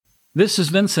This is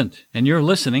Vincent, and you're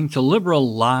listening to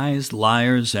Liberal Lies,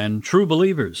 Liars, and True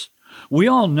Believers. We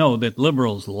all know that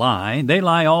liberals lie. They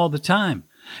lie all the time.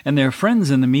 And their friends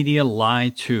in the media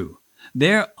lie too.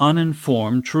 Their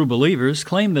uninformed true believers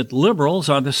claim that liberals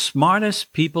are the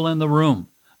smartest people in the room.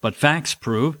 But facts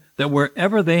prove that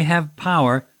wherever they have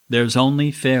power, there's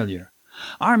only failure.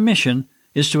 Our mission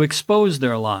is to expose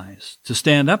their lies, to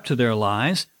stand up to their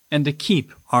lies, and to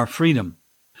keep our freedom.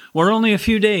 We're only a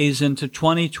few days into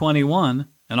 2021,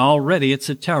 and already it's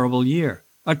a terrible year,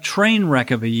 a train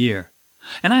wreck of a year.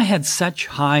 And I had such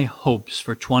high hopes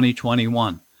for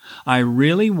 2021. I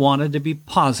really wanted to be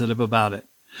positive about it.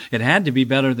 It had to be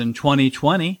better than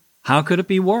 2020. How could it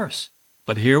be worse?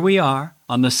 But here we are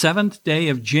on the 7th day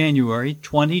of January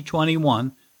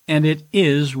 2021, and it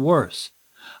is worse.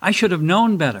 I should have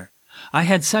known better. I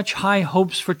had such high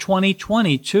hopes for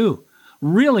 2020 too,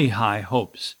 really high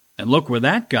hopes. And look where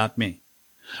that got me.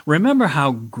 Remember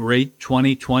how great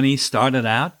 2020 started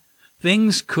out?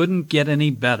 Things couldn't get any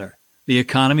better. The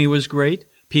economy was great.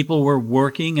 People were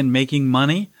working and making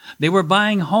money. They were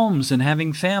buying homes and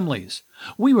having families.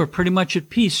 We were pretty much at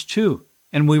peace too,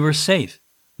 and we were safe.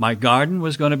 My garden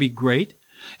was going to be great,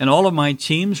 and all of my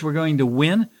teams were going to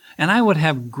win, and I would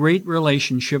have great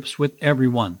relationships with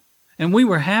everyone. And we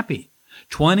were happy.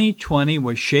 2020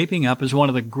 was shaping up as one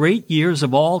of the great years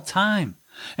of all time.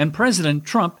 And President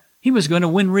Trump, he was going to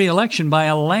win re-election by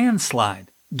a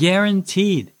landslide.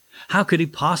 Guaranteed. How could he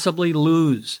possibly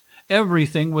lose?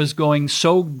 Everything was going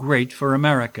so great for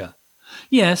America.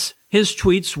 Yes, his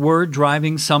tweets were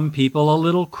driving some people a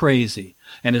little crazy.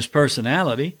 And his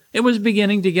personality, it was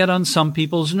beginning to get on some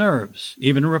people's nerves,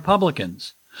 even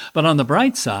Republicans. But on the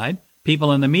bright side,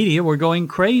 people in the media were going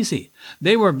crazy.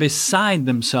 They were beside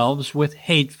themselves with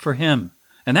hate for him.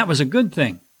 And that was a good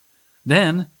thing.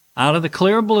 Then, out of the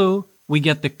clear blue, we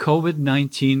get the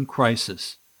COVID-19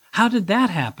 crisis. How did that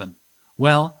happen?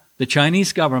 Well, the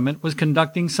Chinese government was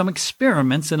conducting some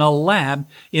experiments in a lab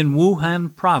in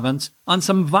Wuhan province on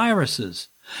some viruses.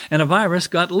 And a virus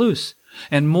got loose,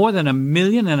 and more than 1.5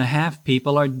 million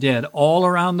people are dead all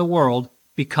around the world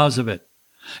because of it.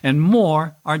 And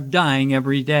more are dying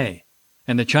every day.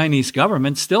 And the Chinese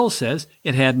government still says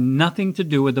it had nothing to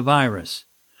do with the virus.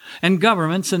 And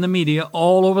governments and the media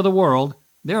all over the world,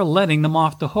 they're letting them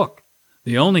off the hook.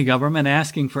 The only government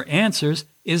asking for answers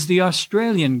is the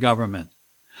Australian government.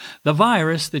 The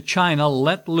virus that China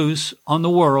let loose on the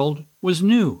world was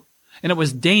new, and it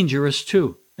was dangerous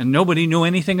too, and nobody knew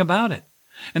anything about it.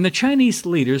 And the Chinese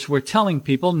leaders were telling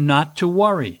people not to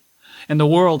worry. And the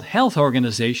World Health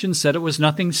Organization said it was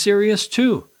nothing serious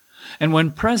too. And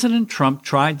when President Trump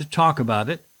tried to talk about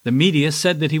it, the media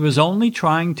said that he was only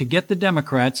trying to get the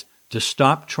Democrats to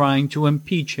stop trying to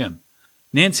impeach him.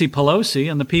 Nancy Pelosi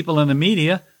and the people in the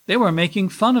media, they were making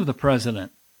fun of the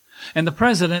president. And the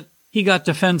president, he got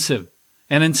defensive.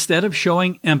 And instead of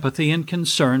showing empathy and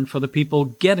concern for the people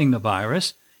getting the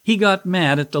virus, he got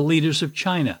mad at the leaders of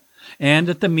China and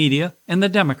at the media and the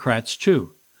Democrats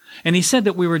too. And he said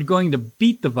that we were going to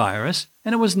beat the virus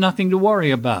and it was nothing to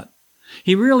worry about.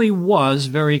 He really was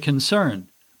very concerned,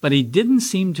 but he didn't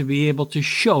seem to be able to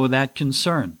show that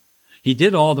concern. He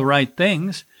did all the right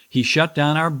things. He shut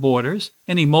down our borders,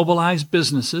 and he mobilized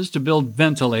businesses to build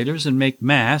ventilators and make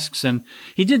masks, and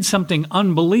he did something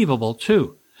unbelievable,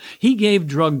 too. He gave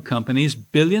drug companies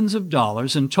billions of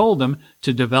dollars and told them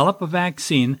to develop a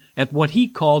vaccine at what he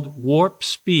called warp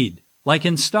speed, like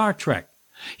in Star Trek.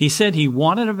 He said he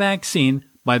wanted a vaccine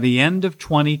by the end of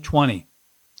 2020.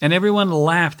 And everyone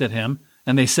laughed at him,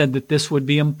 and they said that this would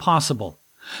be impossible.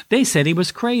 They said he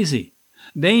was crazy.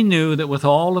 They knew that with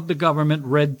all of the government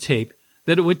red tape,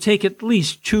 that it would take at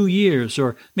least 2 years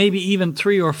or maybe even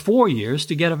 3 or 4 years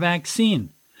to get a vaccine.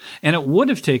 And it would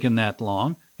have taken that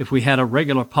long if we had a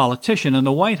regular politician in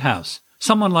the White House,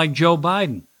 someone like Joe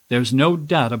Biden. There's no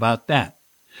doubt about that.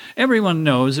 Everyone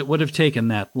knows it would have taken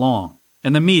that long.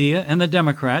 And the media and the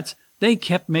Democrats, they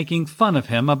kept making fun of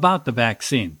him about the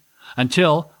vaccine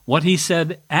until what he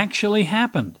said actually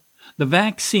happened. The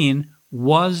vaccine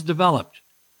was developed.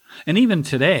 And even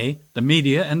today, the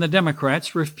media and the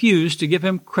Democrats refuse to give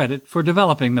him credit for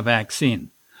developing the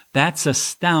vaccine. That's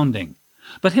astounding.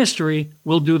 But history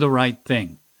will do the right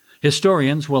thing.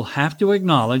 Historians will have to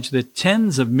acknowledge that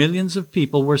tens of millions of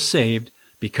people were saved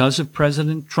because of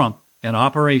President Trump and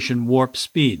Operation Warp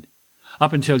Speed.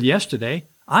 Up until yesterday,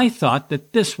 I thought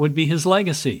that this would be his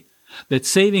legacy, that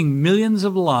saving millions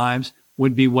of lives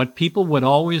would be what people would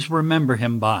always remember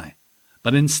him by.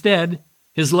 But instead,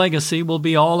 his legacy will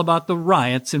be all about the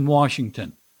riots in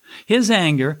Washington. His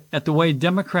anger at the way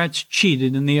Democrats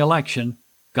cheated in the election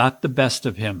got the best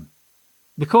of him.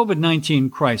 The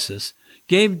COVID-19 crisis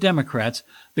gave Democrats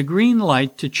the green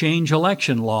light to change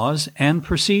election laws and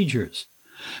procedures.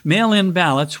 Mail-in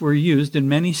ballots were used in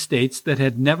many states that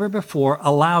had never before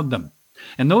allowed them,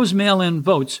 and those mail-in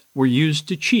votes were used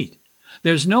to cheat.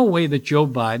 There's no way that Joe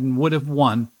Biden would have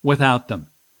won without them.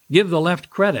 Give the left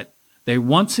credit. They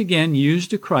once again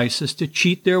used a crisis to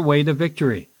cheat their way to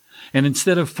victory. And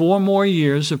instead of 4 more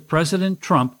years of President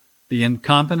Trump, the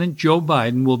incompetent Joe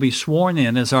Biden will be sworn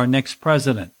in as our next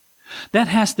president. That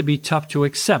has to be tough to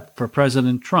accept for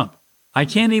President Trump. I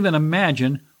can't even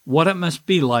imagine what it must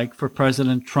be like for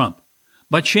President Trump.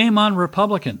 But shame on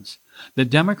Republicans. The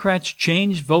Democrats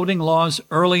changed voting laws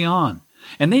early on,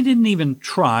 and they didn't even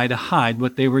try to hide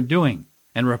what they were doing.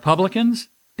 And Republicans,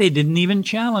 they didn't even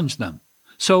challenge them.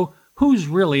 So who's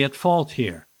really at fault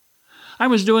here? I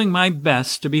was doing my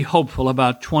best to be hopeful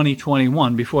about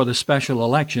 2021 before the special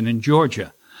election in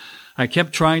Georgia. I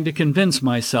kept trying to convince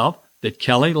myself that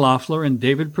Kelly Loeffler and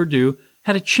David Perdue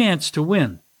had a chance to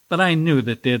win, but I knew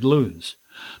that they'd lose.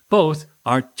 Both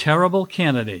are terrible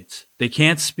candidates. They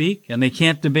can't speak, and they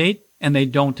can't debate, and they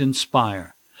don't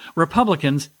inspire.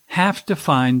 Republicans have to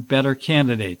find better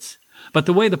candidates. But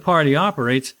the way the party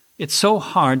operates, it's so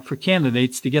hard for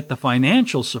candidates to get the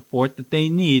financial support that they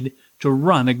need to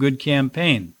run a good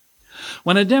campaign.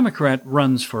 When a Democrat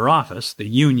runs for office, the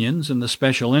unions and the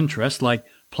special interests like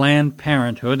Planned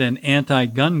Parenthood and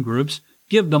anti-gun groups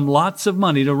give them lots of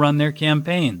money to run their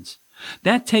campaigns.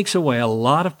 That takes away a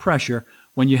lot of pressure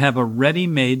when you have a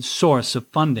ready-made source of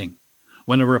funding.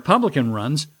 When a Republican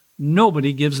runs,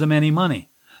 nobody gives them any money.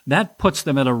 That puts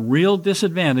them at a real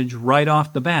disadvantage right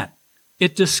off the bat.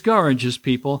 It discourages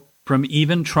people from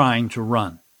even trying to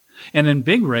run. And in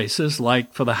big races,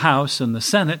 like for the House and the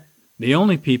Senate, the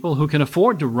only people who can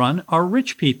afford to run are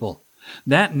rich people.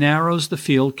 That narrows the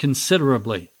field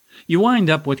considerably. You wind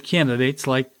up with candidates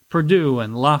like Perdue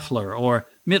and Loeffler or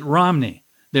Mitt Romney.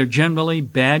 They're generally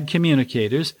bad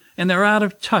communicators, and they're out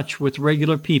of touch with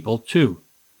regular people, too.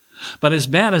 But as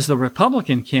bad as the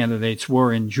Republican candidates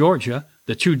were in Georgia,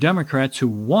 the 2 Democrats who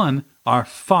won are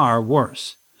far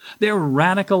worse. They're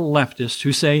radical leftists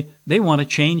who say they want to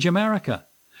change America,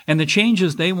 and the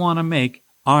changes they want to make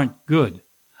aren't good.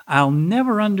 I'll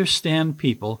never understand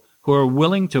people who are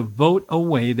willing to vote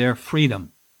away their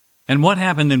freedom. And what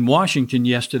happened in Washington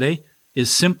yesterday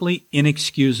is simply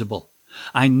inexcusable.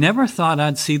 I never thought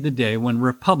I'd see the day when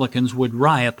Republicans would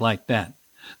riot like that.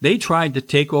 They tried to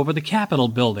take over the Capitol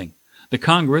building. The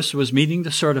Congress was meeting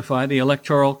to certify the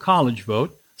Electoral College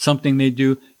vote, something they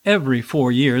do every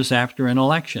 4 years after an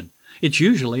election. It's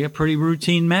usually a pretty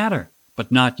routine matter,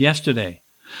 but not yesterday.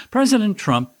 President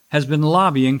Trump has been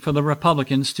lobbying for the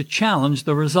Republicans to challenge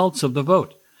the results of the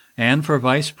vote, and for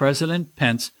Vice President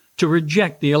Pence to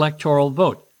reject the electoral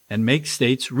vote and make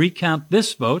states recount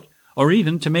this vote, or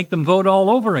even to make them vote all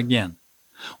over again.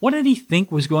 What did he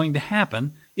think was going to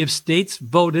happen if states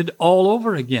voted all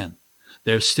over again?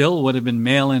 There still would have been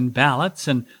mail-in ballots,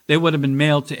 and they would have been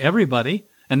mailed to everybody,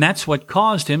 and that's what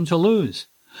caused him to lose.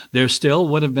 There still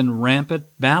would have been rampant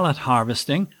ballot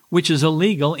harvesting, which is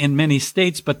illegal in many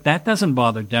states, but that doesn't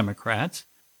bother Democrats.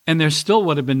 And there still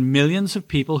would have been millions of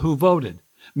people who voted,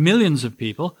 millions of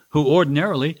people who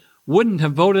ordinarily wouldn't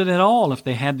have voted at all if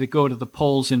they had to go to the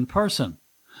polls in person.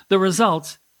 The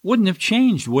results wouldn't have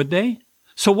changed, would they?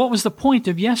 So what was the point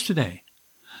of yesterday?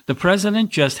 The president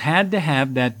just had to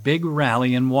have that big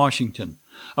rally in Washington,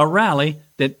 a rally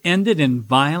that ended in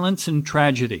violence and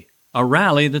tragedy, a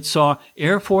rally that saw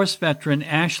Air Force veteran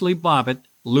Ashley Bobbitt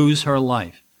lose her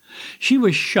life. She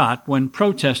was shot when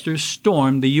protesters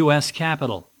stormed the U.S.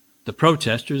 Capitol. The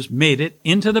protesters made it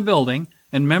into the building,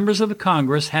 and members of the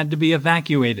Congress had to be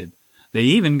evacuated. They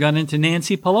even got into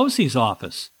Nancy Pelosi's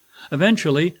office.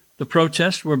 Eventually, the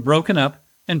protests were broken up,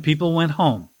 and people went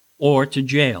home, or to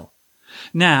jail.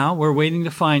 Now we're waiting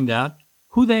to find out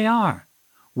who they are.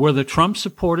 Were the Trump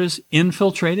supporters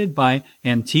infiltrated by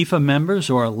Antifa members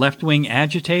or left-wing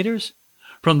agitators?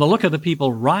 From the look of the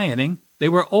people rioting, they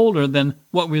were older than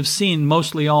what we've seen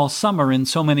mostly all summer in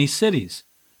so many cities.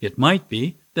 It might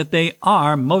be that they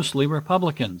are mostly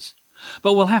Republicans.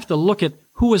 But we'll have to look at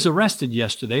who was arrested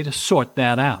yesterday to sort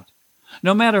that out.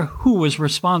 No matter who was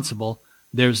responsible,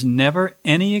 there's never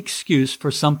any excuse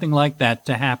for something like that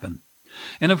to happen.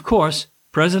 And of course,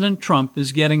 President Trump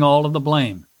is getting all of the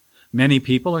blame. Many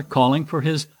people are calling for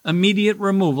his immediate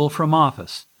removal from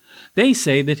office. They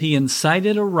say that he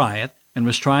incited a riot and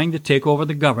was trying to take over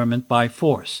the government by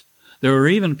force. There are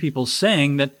even people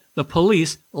saying that the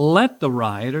police let the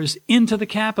rioters into the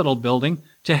Capitol building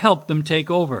to help them take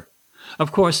over.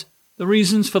 Of course, the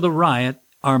reasons for the riot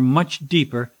are much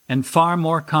deeper and far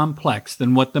more complex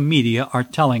than what the media are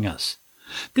telling us.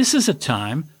 This is a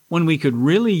time when we could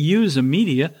really use a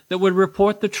media that would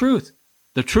report the truth.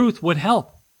 The truth would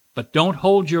help, but don't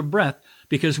hold your breath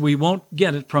because we won't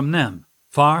get it from them.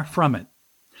 Far from it.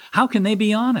 How can they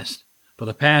be honest? For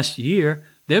the past year,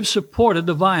 they've supported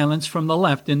the violence from the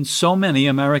left in so many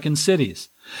American cities.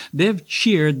 They've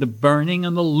cheered the burning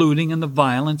and the looting and the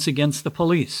violence against the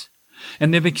police.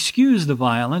 And they've excused the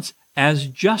violence as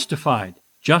justified.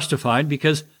 Justified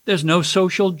because there's no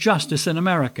social justice in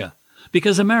America.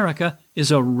 Because America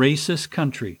is a racist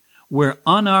country where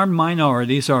unarmed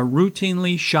minorities are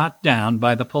routinely shot down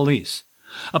by the police.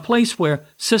 A place where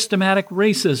systematic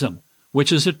racism,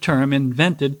 which is a term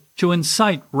invented to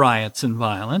incite riots and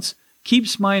violence,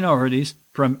 keeps minorities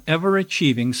from ever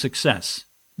achieving success.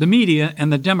 The media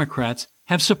and the Democrats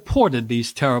have supported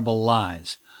these terrible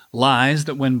lies. Lies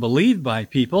that, when believed by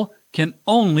people, can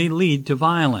only lead to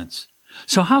violence.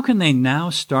 So how can they now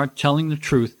start telling the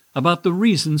truth about the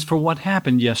reasons for what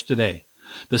happened yesterday?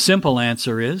 The simple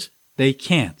answer is they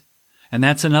can't. And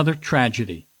that's another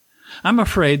tragedy. I'm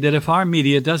afraid that if our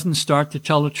media doesn't start to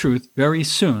tell the truth very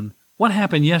soon, what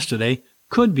happened yesterday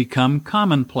could become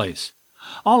commonplace.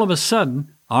 All of a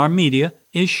sudden, our media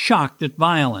is shocked at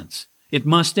violence. It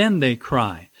must end, they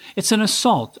cry. It's an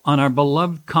assault on our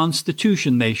beloved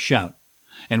Constitution, they shout.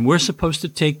 And we're supposed to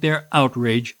take their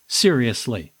outrage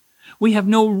seriously. We have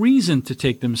no reason to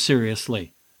take them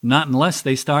seriously, not unless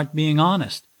they start being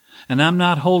honest. And I'm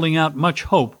not holding out much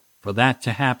hope for that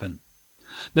to happen.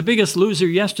 The biggest loser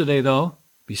yesterday, though,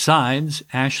 besides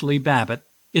Ashley Babbitt,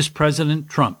 is President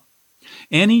Trump.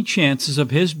 Any chances of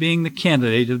his being the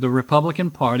candidate of the Republican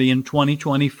Party in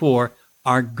 2024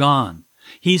 are gone.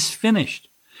 He's finished.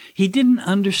 He didn't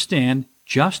understand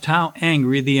just how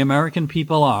angry the American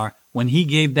people are when he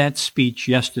gave that speech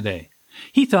yesterday.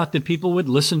 He thought that people would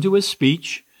listen to his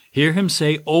speech, hear him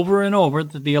say over and over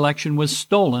that the election was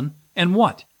stolen, and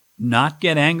what? Not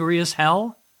get angry as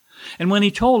hell? And when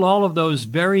he told all of those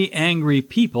very angry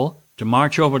people to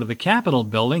march over to the Capitol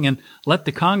building and let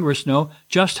the Congress know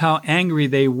just how angry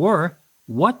they were,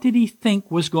 what did he think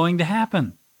was going to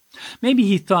happen? Maybe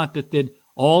he thought that they'd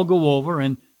all go over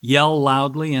and yell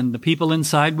loudly and the people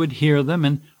inside would hear them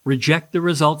and reject the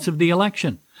results of the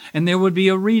election, and there would be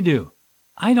a redo.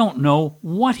 I don't know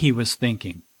what he was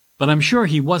thinking, but I'm sure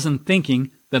he wasn't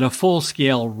thinking that a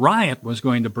full-scale riot was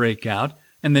going to break out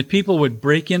and that people would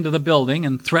break into the building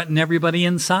and threaten everybody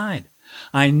inside.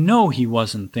 I know he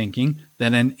wasn't thinking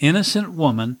that an innocent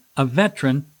woman, a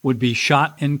veteran, would be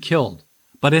shot and killed.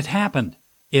 But it happened.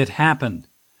 It happened.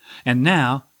 And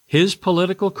now his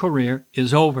political career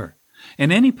is over.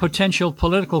 And any potential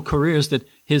political careers that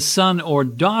his son or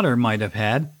daughter might have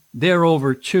had, they're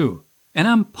over too. And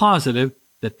I'm positive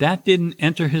that that didn't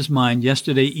enter his mind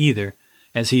yesterday either,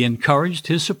 as he encouraged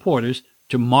his supporters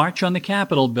to march on the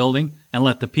Capitol building and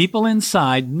let the people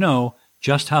inside know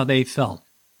just how they felt.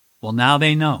 Well, now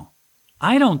they know.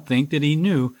 I don't think that he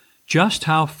knew just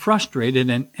how frustrated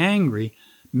and angry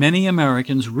many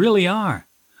Americans really are.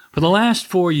 For the last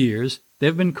 4 years,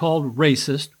 they've been called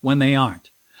racist when they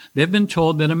aren't. They've been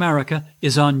told that America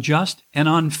is unjust and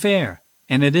unfair,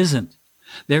 and it isn't.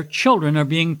 Their children are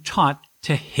being taught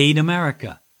to hate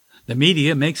America. The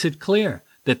media makes it clear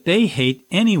that they hate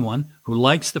anyone who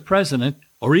likes the president,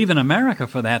 or even America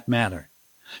for that matter.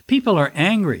 People are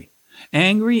angry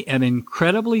at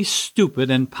incredibly stupid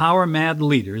and power-mad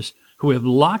leaders who have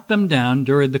locked them down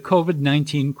during the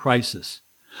COVID-19 crisis.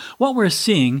 What we're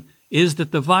seeing is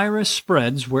that the virus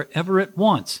spreads wherever it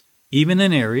wants, even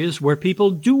in areas where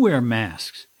people do wear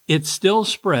masks. It still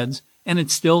spreads and it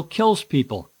still kills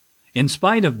people. In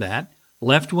spite of that,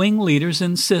 left-wing leaders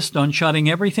insist on shutting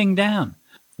everything down,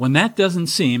 when that doesn't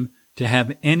seem to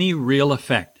have any real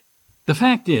effect. The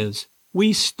fact is,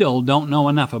 we still don't know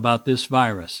enough about this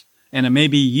virus, and it may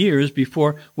be years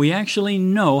before we actually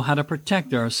know how to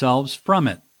protect ourselves from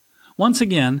it. Once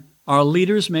again, our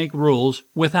leaders make rules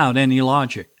without any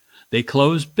logic. They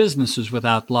close businesses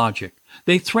without logic.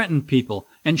 They threaten people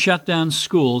and shut down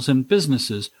schools and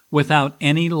businesses without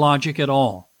any logic at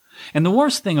all. And the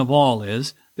worst thing of all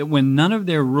is that when none of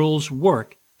their rules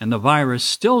work and the virus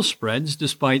still spreads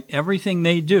despite everything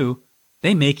they do,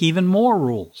 they make even more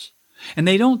rules. And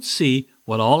they don't see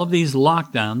what all of these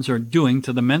lockdowns are doing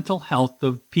to the mental health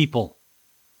of people.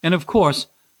 And of course,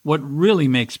 what really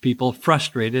makes people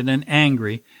frustrated and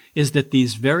angry is that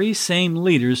these very same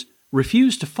leaders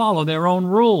refuse to follow their own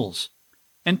rules.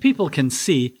 And people can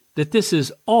see that this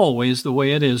is always the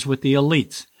way it is with the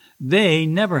elites. They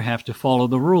never have to follow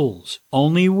the rules.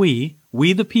 Only we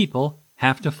the people,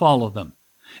 have to follow them.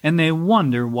 And they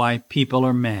wonder why people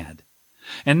are mad.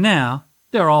 And now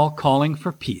they're all calling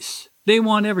for peace. They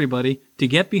want everybody to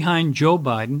get behind Joe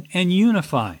Biden and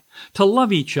unify, to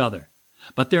love each other.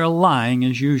 But they're lying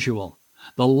as usual.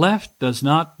 The left does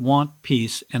not want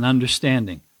peace and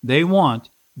understanding. They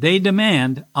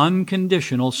demand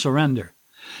unconditional surrender.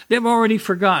 They've already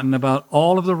forgotten about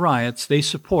all of the riots they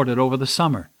supported over the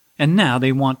summer, and now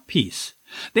they want peace.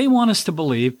 They want us to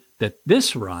believe that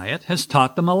this riot has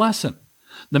taught them a lesson.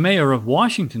 The mayor of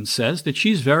Washington says that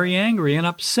she's very angry and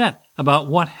upset about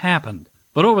what happened.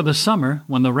 But over the summer,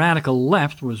 when the radical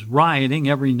left was rioting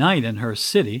every night in her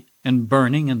city and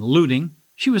burning and looting,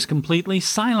 she was completely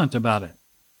silent about it.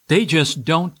 They just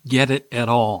don't get it at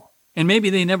all. And maybe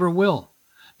they never will.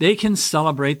 They can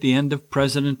celebrate the end of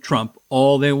President Trump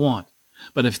all they want.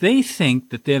 But if they think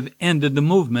that they've ended the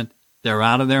movement, they're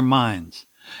out of their minds.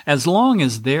 As long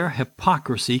as their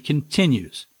hypocrisy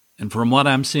continues, and from what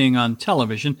I'm seeing on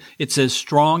television, it's as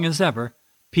strong as ever,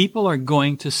 people are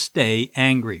going to stay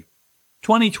angry.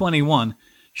 2021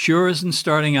 sure isn't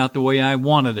starting out the way I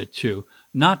wanted it to,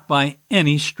 not by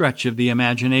any stretch of the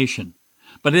imagination.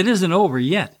 But it isn't over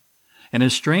yet. And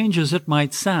as strange as it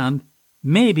might sound,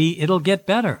 maybe it'll get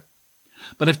better.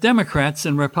 But if Democrats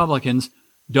and Republicans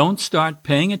don't start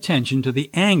paying attention to the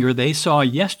anger they saw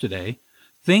yesterday,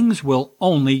 things will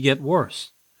only get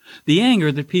worse. The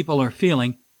anger that people are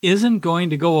feeling isn't going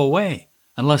to go away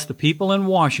unless the people in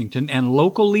Washington and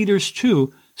local leaders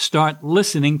too start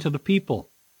listening to the people.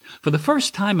 For the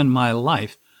first time in my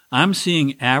life, I'm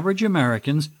seeing average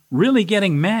Americans really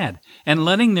getting mad and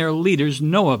letting their leaders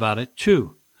know about it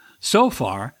too. So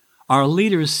far, our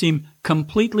leaders seem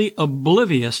completely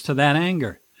oblivious to that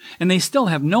anger, and they still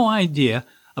have no idea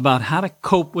about how to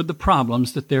cope with the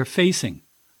problems that they're facing.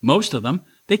 Most of them,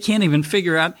 they can't even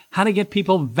figure out how to get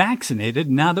people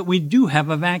vaccinated now that we do have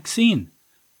a vaccine.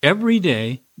 Every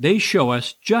day, they show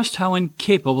us just how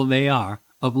incapable they are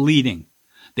of leading.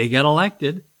 They get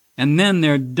elected, and then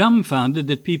they're dumbfounded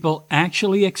that people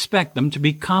actually expect them to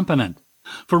be competent.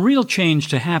 For real change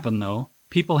to happen, though,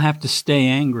 people have to stay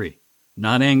angry.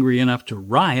 Not angry enough to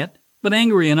riot, but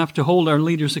angry enough to hold our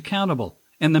leaders accountable,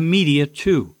 and the media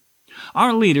too.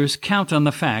 Our leaders count on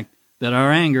the fact that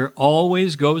our anger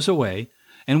always goes away,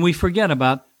 and we forget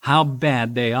about how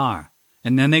bad they are,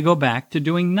 and then they go back to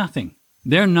doing nothing.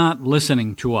 They're not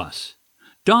listening to us.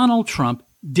 Donald Trump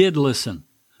did listen,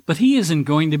 but he isn't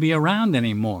going to be around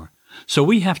anymore. So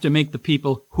we have to make the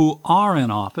people who are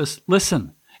in office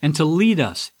listen and to lead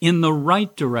us in the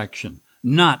right direction,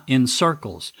 not in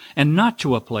circles, and not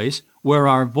to a place where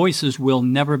our voices will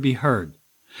never be heard.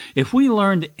 If we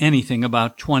learned anything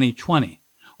about 2020,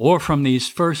 or from these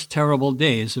first terrible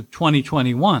days of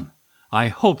 2021, I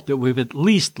hope that we've at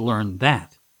least learned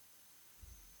that.